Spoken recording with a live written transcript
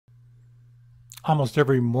Almost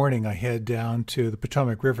every morning I head down to the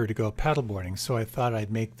Potomac River to go paddleboarding, so I thought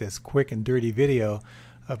I'd make this quick and dirty video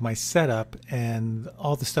of my setup and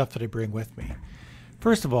all the stuff that I bring with me.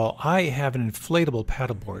 First of all, I have an inflatable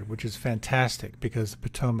paddleboard, which is fantastic because the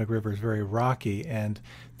Potomac River is very rocky and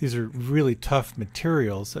these are really tough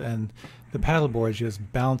materials, and the paddleboards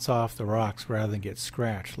just bounce off the rocks rather than get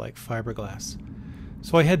scratched like fiberglass.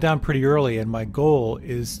 So I head down pretty early, and my goal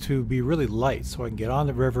is to be really light so I can get on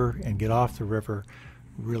the river and get off the river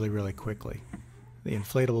really quickly. The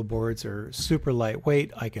inflatable boards are super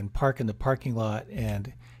lightweight. I can park in the parking lot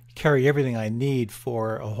and carry everything I need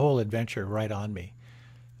for a whole adventure right on me.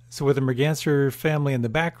 So with the Merganser family in the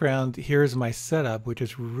background, here's my setup, which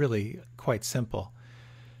is really quite simple.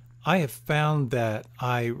 I have found that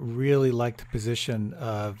I really like the position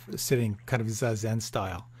of sitting kind of zazen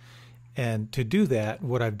style. And to do that,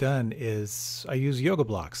 what I've done is I use yoga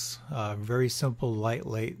blocks, very simple,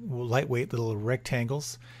 lightweight little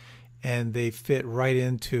rectangles, and they fit right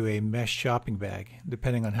into a mesh shopping bag.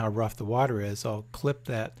 Depending on how rough the water is, I'll clip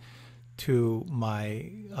that to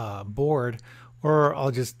my board, or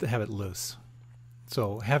I'll just have it loose.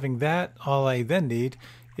 So having that, all I then need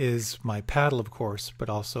is my paddle, of course, but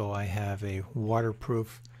also I have a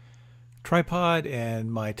waterproof tripod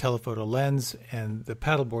and my telephoto lens, and the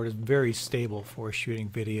paddleboard is very stable for shooting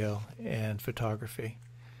video and photography.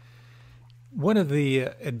 One of the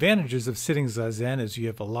advantages of sitting zazen is you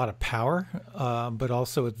have a lot of power, but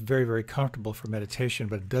also it's very comfortable for meditation,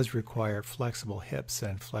 but it does require flexible hips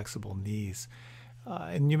and flexible knees.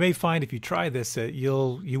 And you may find if you try this that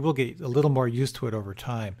you will get a little more used to it over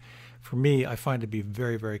time. For me, I find it to be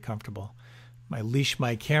very comfortable. I leash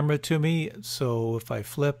my camera to me, so if I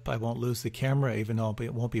flip, I won't lose the camera, even though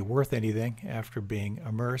it won't be worth anything after being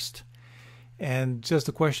immersed. And just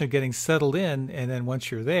a question of getting settled in, and then once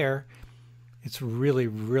you're there, it's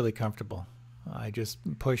really comfortable. I just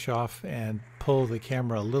push off and pull the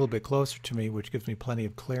camera a little bit closer to me, which gives me plenty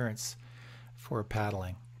of clearance for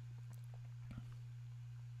paddling.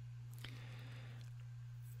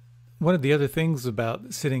 One of the other things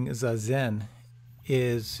about sitting zazen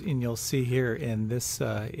is, and you'll see here in this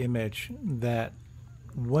image, that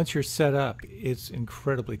once you're set up, it's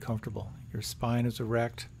incredibly comfortable. Your spine is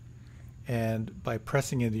erect, and by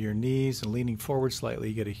pressing into your knees and leaning forward slightly,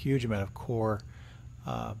 you get a huge amount of core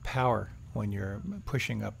power when you're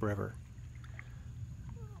pushing upriver.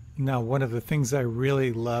 Now, one of the things I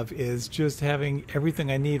really love is just having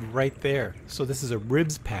everything I need right there. So this is a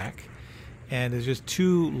ribs pack, and there's just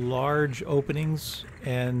two large openings,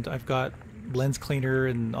 and I've got lens cleaner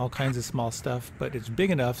and all kinds of small stuff, but it's big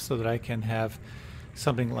enough so that I can have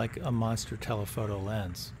something like a monster telephoto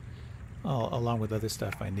lens, along with other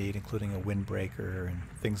stuff I need, including a windbreaker and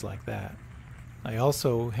things like that. I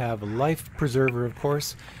also have a life preserver, of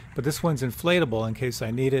course, but this one's inflatable in case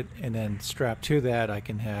I need it, and then strapped to that I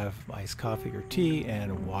can have iced coffee or tea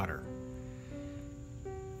and water.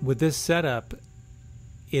 With this setup,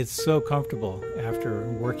 it's so comfortable after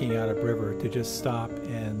working out upriver to just stop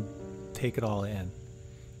and take it all in,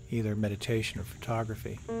 either meditation or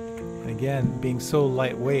photography. And again, being so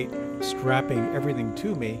lightweight, strapping everything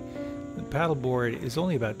to me, the paddleboard is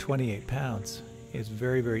only about 28 pounds. It's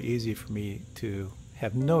very easy for me to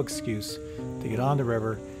have no excuse to get on the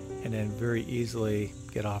river and then very easily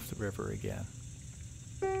get off the river again.